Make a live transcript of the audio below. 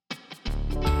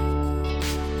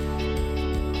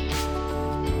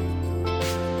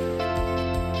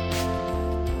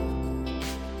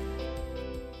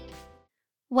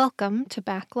Welcome to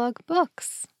Backlog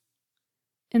Books.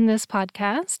 In this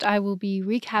podcast, I will be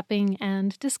recapping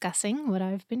and discussing what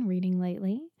I've been reading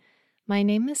lately. My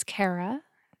name is Kara.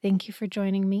 Thank you for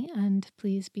joining me, and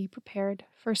please be prepared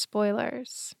for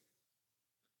spoilers.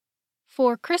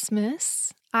 For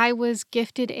Christmas, I was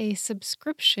gifted a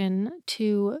subscription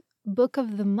to Book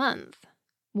of the Month,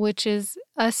 which is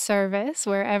a service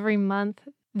where every month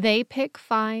they pick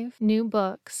 5 new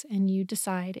books and you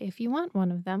decide if you want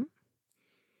one of them.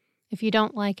 If you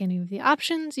don't like any of the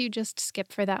options, you just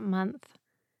skip for that month.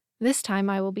 This time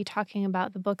I will be talking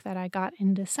about the book that I got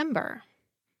in December.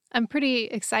 I'm pretty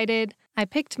excited. I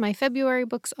picked my February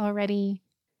books already,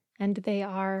 and they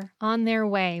are on their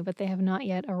way, but they have not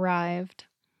yet arrived.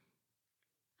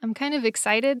 I'm kind of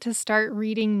excited to start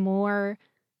reading more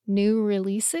new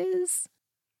releases.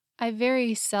 I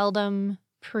very seldom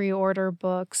pre-order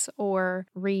books or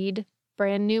read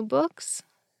brand new books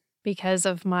because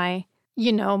of my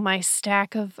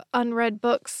stack of unread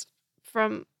books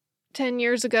from 10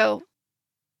 years ago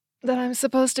that I'm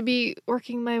supposed to be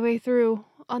working my way through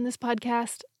on this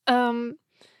podcast.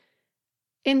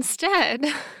 Instead,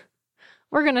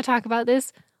 we're going to talk about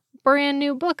this brand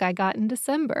new book I got in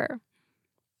December.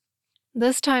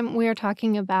 This time we are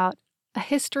talking about A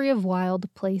History of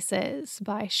Wild Places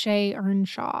by Shay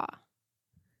Earnshaw.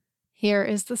 Here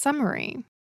is the summary.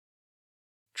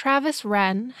 Travis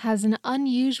Wren has an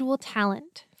unusual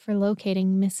talent for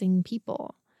locating missing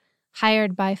people.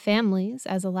 Hired by families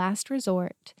as a last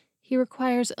resort, he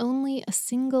requires only a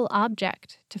single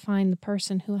object to find the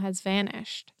person who has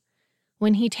vanished.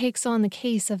 When he takes on the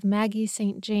case of Maggie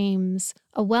St. James,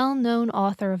 a well-known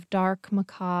author of dark,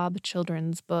 macabre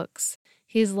children's books,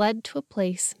 he is led to a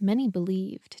place many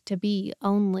believed to be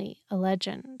only a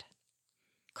legend.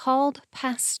 Called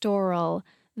Pastoral,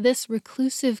 this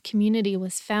reclusive community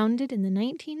was founded in the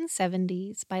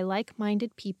 1970s by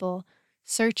like-minded people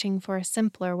searching for a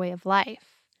simpler way of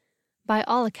life. By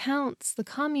all accounts, the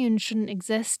commune shouldn't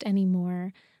exist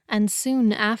anymore, and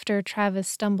soon after Travis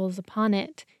stumbles upon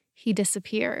it, he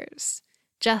disappears,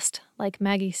 just like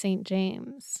Maggie St.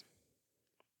 James.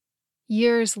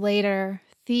 Years later,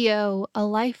 Theo, a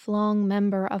lifelong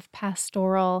member of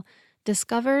Pastoral,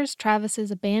 discovers Travis's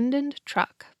abandoned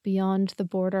truck beyond the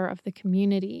border of the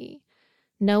community.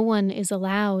 No one is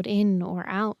allowed in or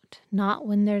out, not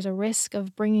when there's a risk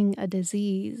of bringing a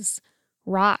disease,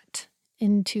 rot,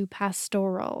 into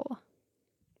Pastoral.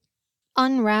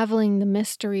 Unraveling the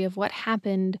mystery of what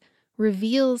happened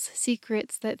reveals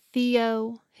secrets that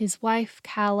Theo, his wife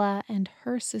Calla, and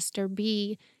her sister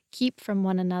Bee keep from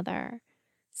one another.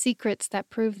 Secrets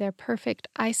that prove their perfect,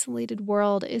 isolated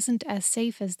world isn't as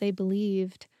safe as they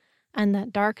believed, and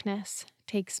that darkness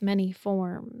takes many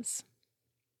forms.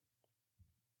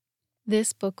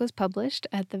 This book was published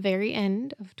at the very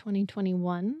end of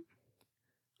 2021.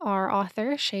 Our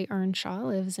author, Shay Earnshaw,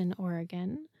 lives in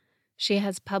Oregon. She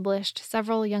has published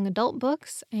several young adult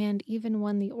books and even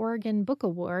won the Oregon Book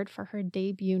Award for her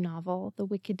debut novel, The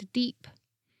Wicked Deep.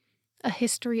 A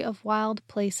History of Wild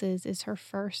Places is her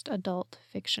first adult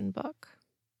fiction book.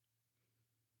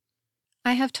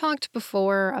 I have talked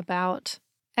before about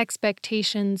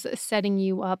expectations setting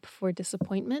you up for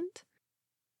disappointment,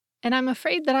 and I'm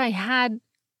afraid that I had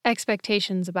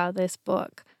expectations about this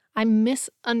book. I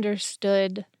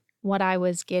misunderstood what I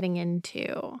was getting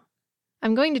into.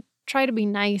 I'm going to try to be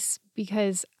nice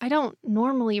because I don't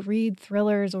normally read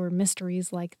thrillers or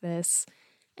mysteries like this,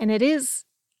 and it is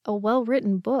a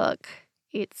well-written book.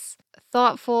 It's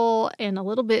thoughtful and a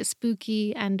little bit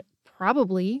spooky and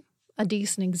probably a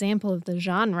decent example of the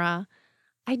genre.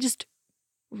 I just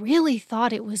really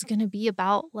thought it was going to be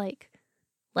about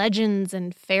legends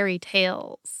and fairy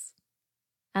tales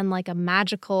and a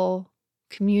magical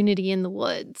community in the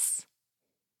woods.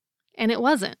 And it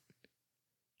wasn't.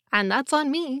 And that's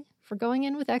on me for going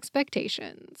in with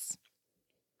expectations.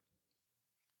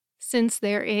 Since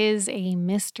there is a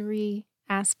mystery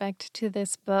aspect to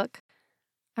this book,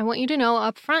 I want you to know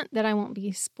up front that I won't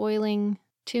be spoiling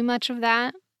too much of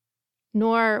that,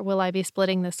 nor will I be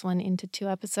splitting this one into 2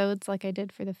 episodes like I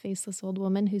did for The Faceless Old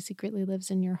Woman Who Secretly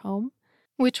Lives in Your Home,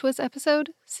 which was episode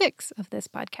 6 of this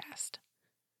podcast.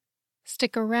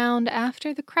 Stick around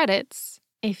after the credits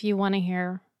if you want to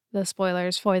hear the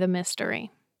spoilers for the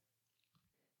mystery.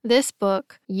 This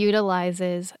book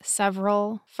utilizes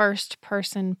several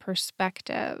first-person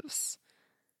perspectives.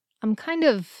 I'm kind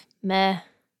of meh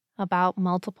about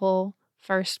multiple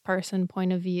first-person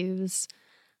point of views.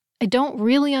 I don't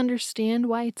really understand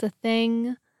why it's a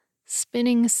thing.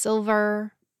 Spinning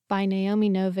Silver by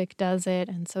Naomi Novik does it,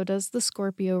 and so does The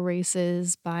Scorpio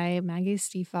Races by Maggie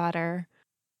Stiefvater.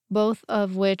 both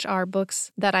of which are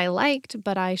books that I liked,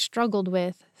 but I struggled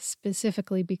with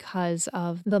specifically because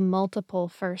of the multiple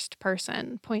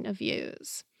first-person point of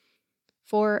views.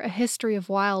 For A History of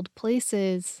Wild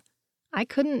Places, I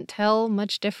couldn't tell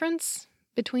much difference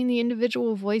between the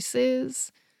individual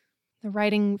voices. The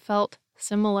writing felt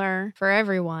similar for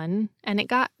everyone, and it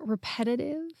got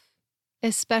repetitive,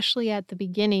 especially at the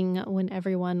beginning when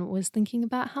everyone was thinking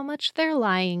about how much they're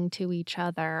lying to each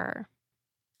other.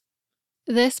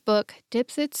 This book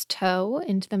dips its toe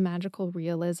into the magical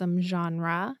realism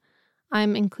genre.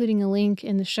 I'm including a link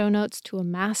in the show notes to a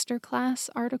masterclass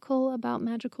article about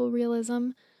magical realism,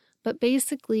 but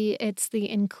basically it's the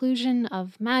inclusion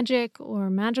of magic or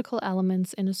magical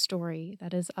elements in a story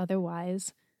that is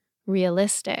otherwise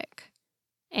realistic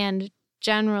and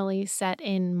generally set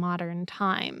in modern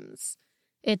times.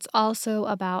 It's also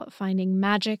about finding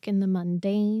magic in the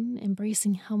mundane,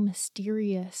 embracing how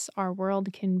mysterious our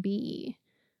world can be.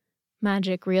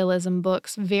 Magic realism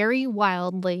books vary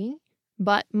wildly,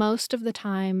 but most of the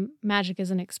time, magic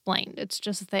isn't explained. It's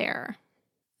just there.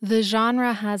 The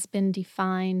genre has been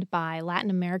defined by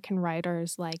Latin American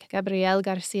writers like Gabriel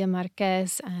Garcia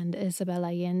Marquez and Isabel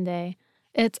Allende.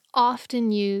 It's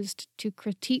often used to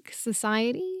critique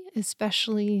society,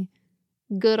 especially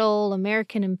good old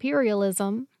American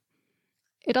imperialism.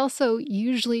 It also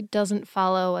usually doesn't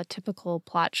follow a typical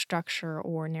plot structure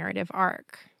or narrative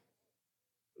arc.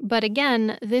 But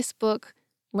again, this book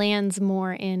lands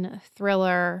more in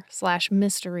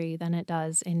thriller/mystery than it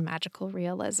does in magical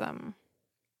realism.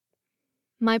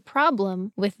 My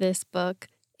problem with this book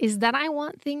is that I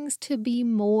want things to be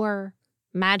more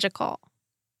magical.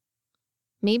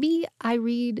 Maybe I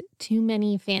read too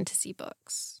many fantasy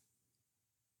books.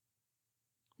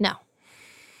 No,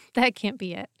 that can't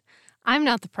be it. I'm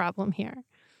not the problem here.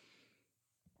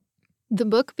 The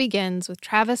book begins with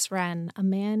Travis Wren, a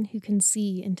man who can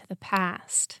see into the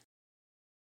past.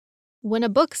 When a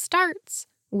book starts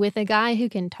with a guy who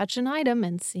can touch an item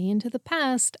and see into the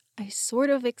past, I sort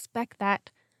of expect that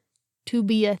to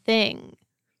be a thing.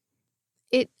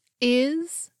 It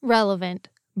is relevant,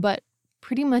 but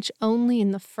pretty much only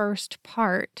in the first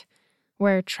part,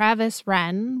 where Travis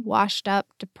Wren, washed up,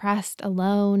 depressed,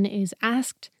 alone, is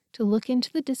asked to look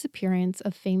into the disappearance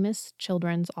of famous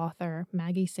children's author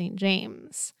Maggie St.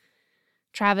 James.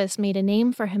 Travis made a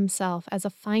name for himself as a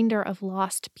finder of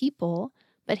lost people,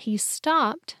 but he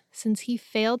stopped since he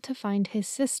failed to find his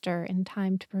sister in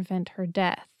time to prevent her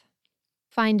death.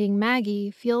 Finding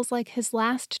Maggie feels like his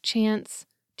last chance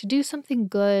to do something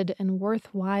good and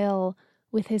worthwhile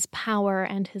with his power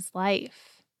and his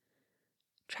life.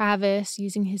 Travis,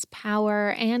 using his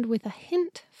power and with a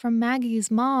hint from Maggie's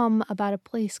mom about a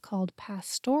place called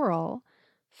Pastoral,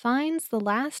 finds the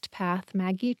last path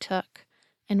Maggie took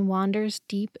and wanders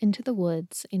deep into the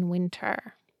woods in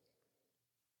winter.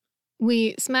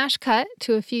 We smash cut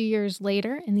to a few years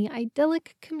later in the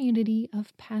idyllic community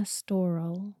of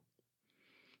Pastoral.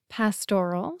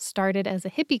 Pastoral started as a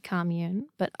hippie commune,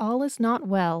 but all is not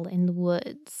well in the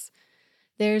woods.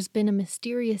 There's been a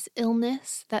mysterious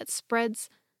illness that spreads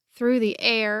through the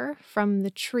air from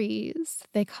the trees.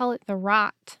 They call it the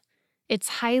rot.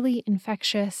 It's highly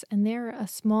infectious, and they're a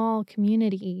small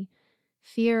community.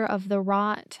 Fear of the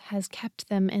rot has kept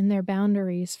them in their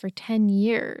boundaries for 10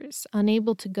 years,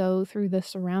 unable to go through the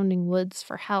surrounding woods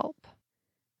for help.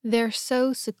 They're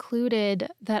so secluded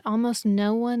that almost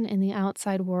no one in the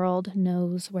outside world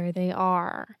knows where they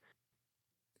are.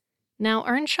 Now,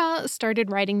 Earnshaw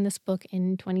started writing this book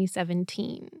in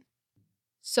 2017.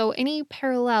 So any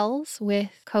parallels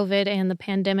with COVID and the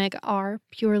pandemic are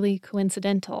purely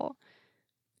coincidental.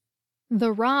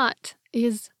 The rot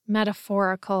is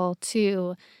metaphorical,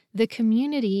 too. The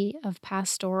community of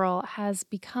Pastoral has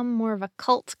become more of a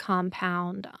cult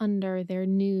compound under their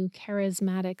new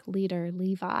charismatic leader,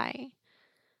 Levi.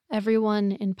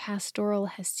 Everyone in Pastoral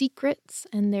has secrets,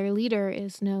 and their leader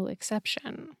is no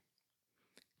exception.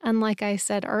 And like I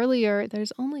said earlier,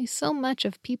 there's only so much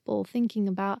of people thinking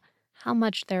about how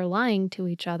much they're lying to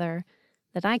each other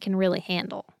that I can really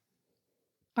handle.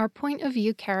 Our point of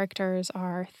view characters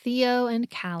are Theo and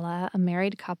Calla, a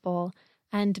married couple,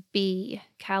 and Bee,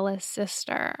 Calla's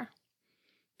sister.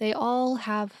 They all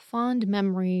have fond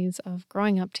memories of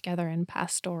growing up together in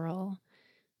Pastoral.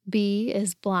 Bee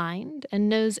is blind and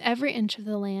knows every inch of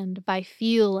the land by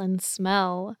feel and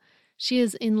smell. She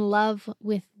is in love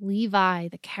with Levi,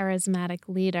 the charismatic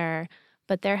leader,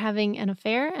 but they're having an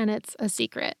affair and it's a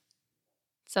secret.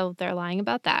 So they're lying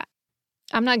about that.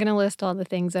 I'm not going to list all the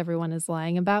things everyone is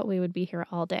lying about. We would be here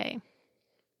all day.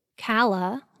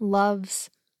 Calla loves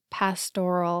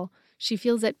Pastoral. She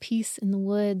feels at peace in the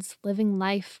woods, living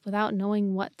life without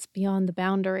knowing what's beyond the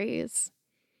boundaries.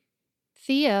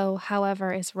 Theo,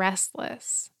 however, is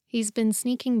restless. He's been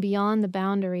sneaking beyond the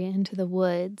boundary into the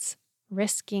woods,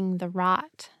 risking the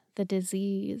rot, the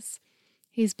disease.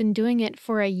 He's been doing it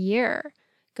for a year,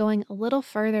 going a little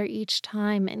further each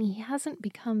time, and he hasn't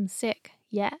become sick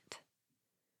yet.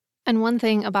 And one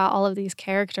thing about all of these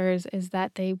characters is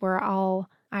that they were all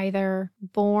either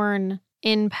born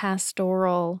in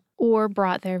pastoral or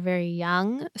brought there very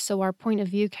young, so our point of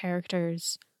view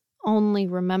characters only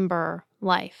remember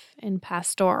life in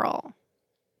pastoral.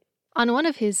 On one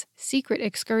of his secret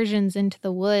excursions into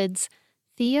the woods,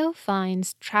 Theo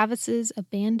finds Travis's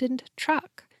abandoned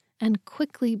truck and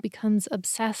quickly becomes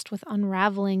obsessed with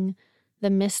unraveling the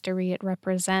mystery it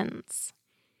represents.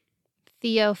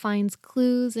 Theo finds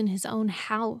clues in his own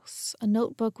house, a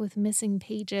notebook with missing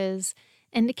pages,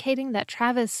 indicating that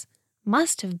Travis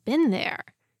must have been there,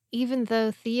 even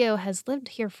though Theo has lived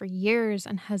here for years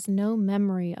and has no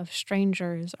memory of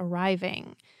strangers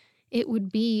arriving. It would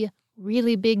be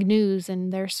really big news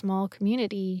in their small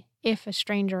community if a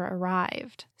stranger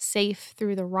arrived, safe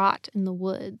through the rot in the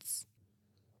woods.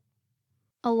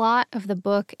 A lot of the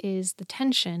book is the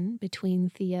tension between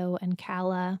Theo and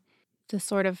Calla, the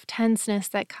sort of tenseness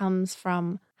that comes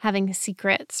from having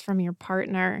secrets from your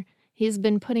partner. He's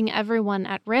been putting everyone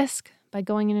at risk by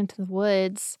going into the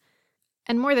woods.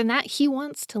 And more than that, he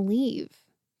wants to leave,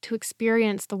 to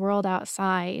experience the world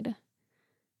outside.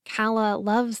 Calla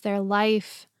loves their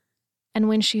life, and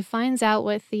when she finds out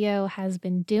what Theo has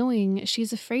been doing,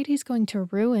 she's afraid he's going to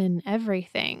ruin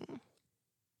everything.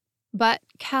 But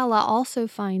Calla also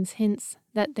finds hints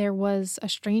that there was a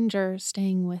stranger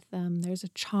staying with them. There's a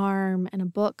charm and a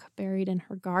book buried in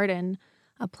her garden,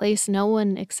 a place no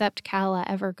one except Calla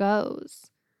ever goes.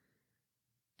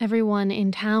 Everyone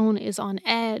in town is on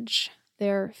edge.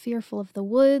 They're fearful of the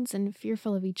woods and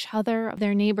fearful of each other, of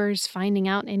their neighbors finding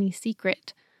out any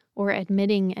secret or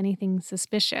admitting anything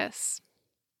suspicious.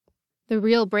 The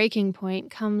real breaking point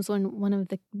comes when one of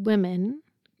the women,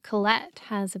 Colette,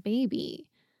 has a baby.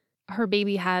 Her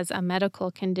baby has a medical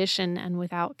condition, and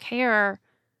without care,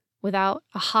 without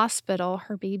a hospital,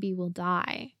 her baby will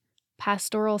die.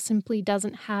 Pastoral simply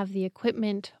doesn't have the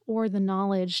equipment or the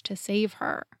knowledge to save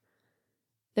her.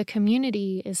 The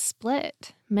community is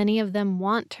split. Many of them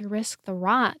want to risk the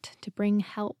rot to bring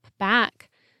help back,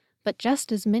 but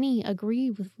just as many agree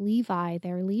with Levi,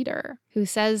 their leader, who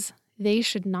says they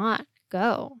should not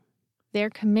go. They're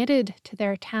committed to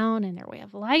their town and their way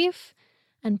of life,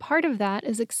 and part of that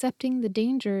is accepting the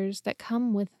dangers that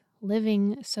come with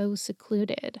living so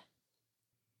secluded.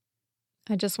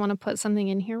 I just want to put something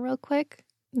in here real quick,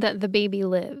 that the baby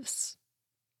lives.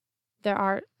 There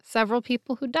are several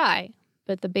people who die,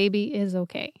 but the baby is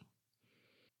okay.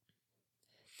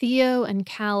 Theo and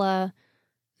Calla,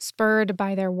 spurred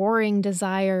by their warring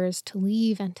desires to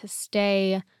leave and to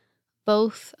stay,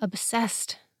 both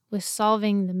obsessed with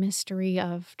solving the mystery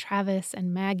of Travis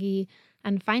and Maggie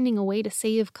and finding a way to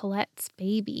save Colette's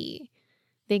baby.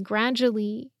 They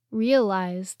gradually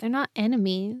realize they're not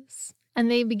enemies, and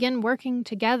they begin working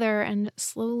together and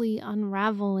slowly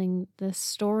unraveling the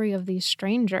story of these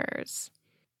strangers.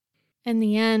 In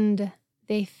the end,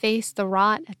 they face the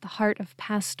rot at the heart of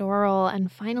pastoral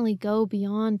and finally go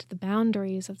beyond the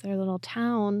boundaries of their little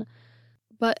town.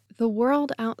 But the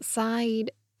world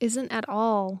outside isn't at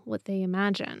all what they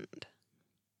imagined.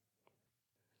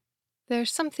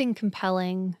 There's something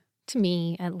compelling, to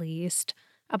me at least,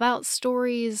 about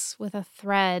stories with a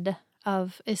thread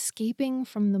of escaping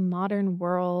from the modern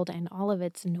world and all of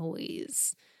its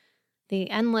noise. The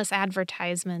endless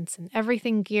advertisements and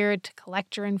everything geared to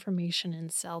collect your information and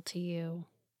sell to you.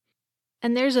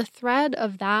 And there's a thread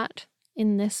of that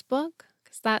in this book,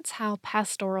 because that's how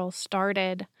pastoral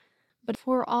started. But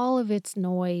for all of its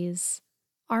noise,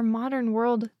 our modern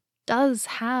world does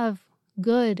have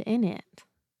good in it.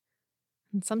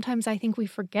 And sometimes I think we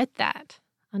forget that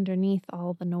underneath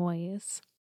all the noise.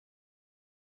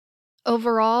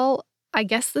 Overall, I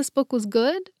guess this book was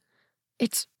good.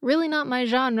 It's really not my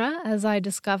genre, as I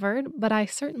discovered, but I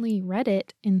certainly read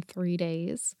it in 3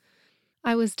 days.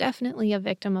 I was definitely a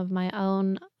victim of my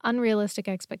own unrealistic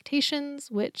expectations,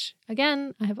 which,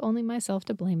 again, I have only myself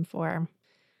to blame for.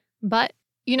 But,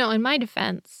 in my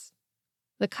defense,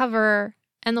 the cover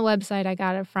and the website I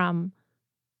got it from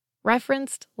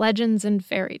referenced legends and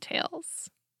fairy tales.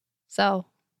 So,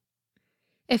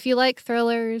 if you like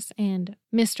thrillers and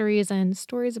mysteries and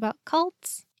stories about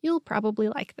cults, you'll probably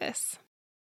like this.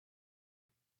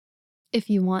 If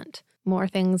you want more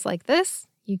things like this,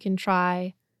 you can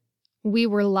try We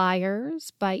Were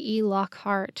Liars by E.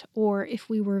 Lockhart, or If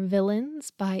We Were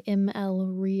Villains by M.L.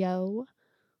 Rio,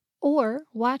 or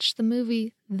watch the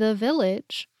movie The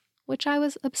Village, which I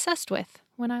was obsessed with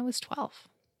when I was 12.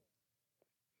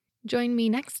 Join me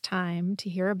next time to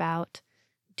hear about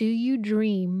Do You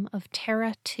Dream of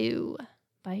Terra 2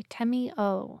 by Temi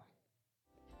O.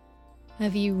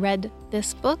 Have you read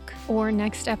this book or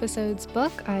next episode's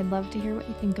book? I'd love to hear what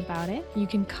you think about it. You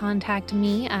can contact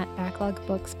me at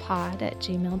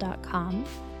backlogbookspod@gmail.com.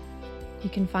 You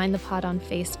can find the pod on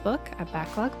Facebook at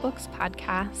Backlog Books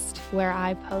Podcast, where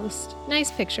I post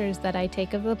nice pictures that I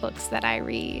take of the books that I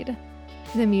read.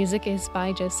 The music is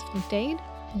by Joseph McDade.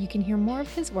 You can hear more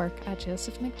of his work at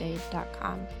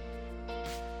josephmcdade.com.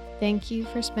 Thank you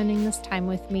for spending this time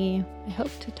with me. I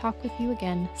hope to talk with you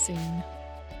again soon.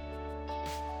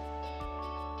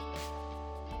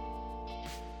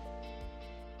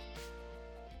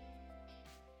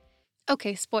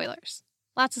 Okay, spoilers.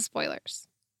 Lots of spoilers.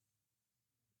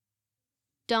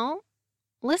 Don't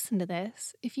listen to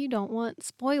this if you don't want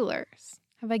spoilers.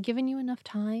 Have I given you enough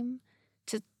time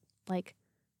to,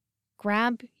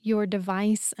 grab your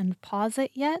device and pause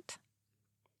it yet?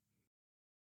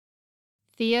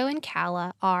 Theo and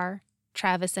Calla are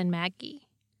Travis and Maggie.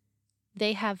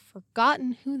 They have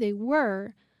forgotten who they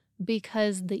were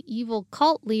because the evil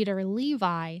cult leader,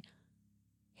 Levi,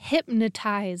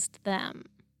 hypnotized them.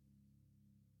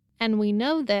 And we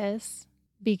know this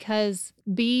because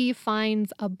B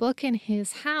finds a book in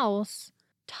his house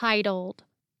titled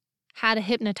How to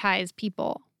Hypnotize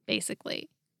People, basically.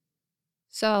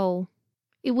 So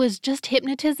it was just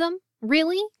hypnotism?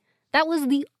 Really? That was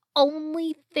the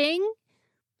only thing?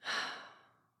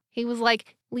 He was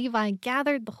like, Levi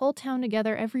gathered the whole town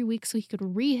together every week so he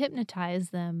could re-hypnotize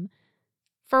them.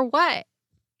 For what?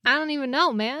 I don't even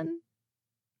know, man.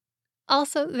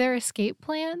 Also, their escape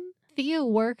plan, Theo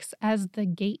works as the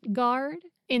gate guard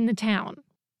in the town.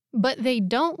 But they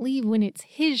don't leave when it's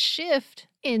his shift.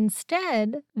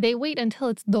 Instead, they wait until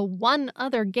it's the one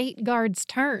other gate guard's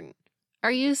turn.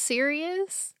 Are you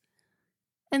serious?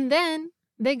 And then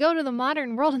they go to the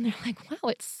modern world and they're like, wow,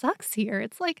 it sucks here.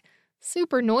 It's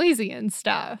super noisy and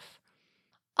stuff.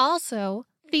 Also,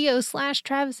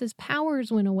 Theo/Travis's powers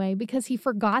went away because he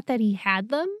forgot that he had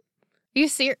them.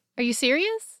 Are you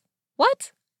serious?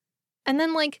 What? And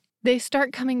then they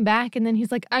start coming back and then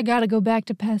he's like, I gotta go back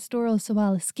to Pastoral so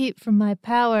I'll escape from my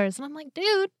powers. And I'm like,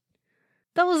 dude,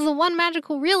 that was the one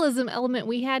magical realism element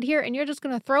we had here and you're just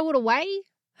gonna throw it away?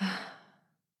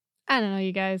 I don't know,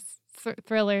 you guys.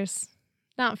 Thrillers.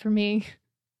 Not for me.